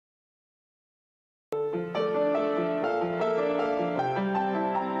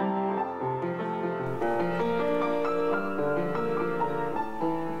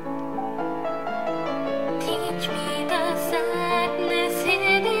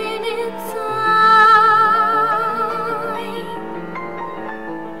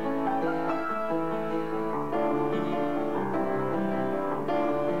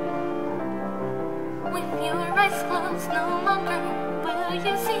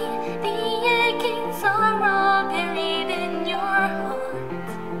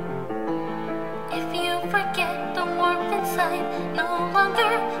time. No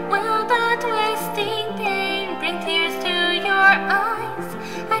longer will the twisting pain bring tears to your eyes.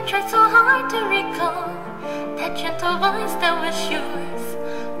 I tried so hard to recall that gentle voice that was yours,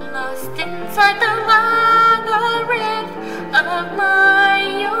 lost inside the labyrinth of my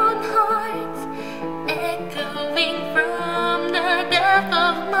own heart, echoing from the depth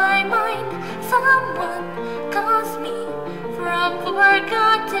of my mind. Someone calls me from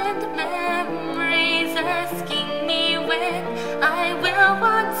forgotten memories, asking me when I will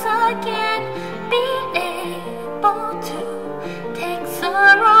once again be able to take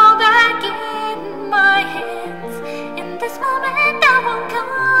sorrow back in my hands. In this moment that won't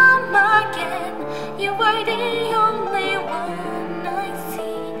come again, you are the only one I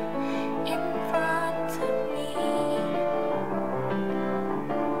see in front of me.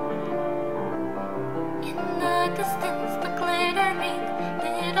 In the distance, the glittering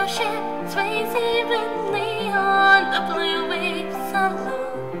little ship sways evenly on the blue waves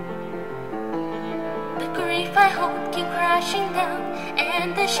alone. The grief I hold came crashing down,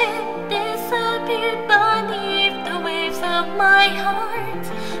 and the ship disappeared beneath the waves of my heart.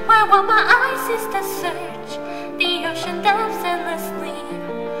 Where will my eyes cease to search the ocean depths endlessly,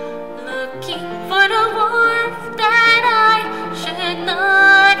 looking for the warmth that I should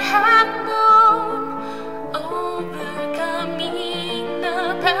not have known, overcoming the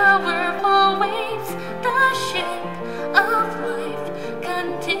powerful waves. The ship of life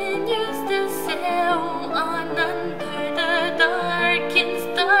continues to sail on under the dark and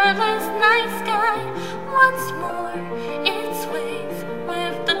starless night sky. Once more it sways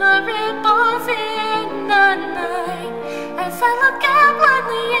with the ripples in the night. As I look out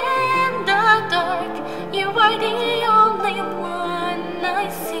blindly in the dark, you are the only one I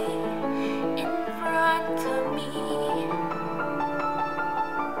see in front of me.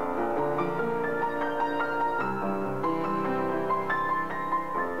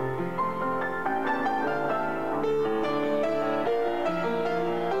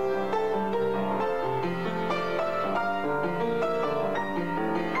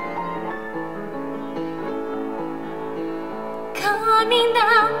 Coming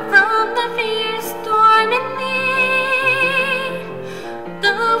down from the fierce storm in me,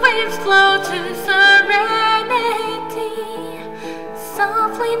 the waves flow to serenity,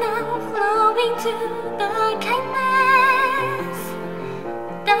 softly now flowing to the kindness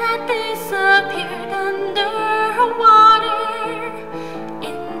that disappeared underwater.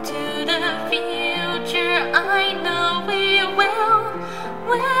 Into the future I know we will,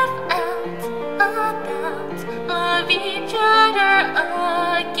 without a doubt, love each other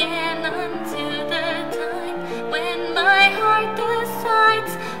again, until the time when my heart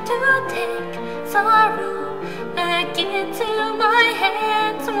decides to take sorrow back into my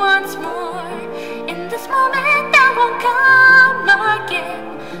hands once more. In this moment that won't come again,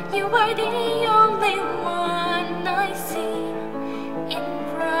 you are the only one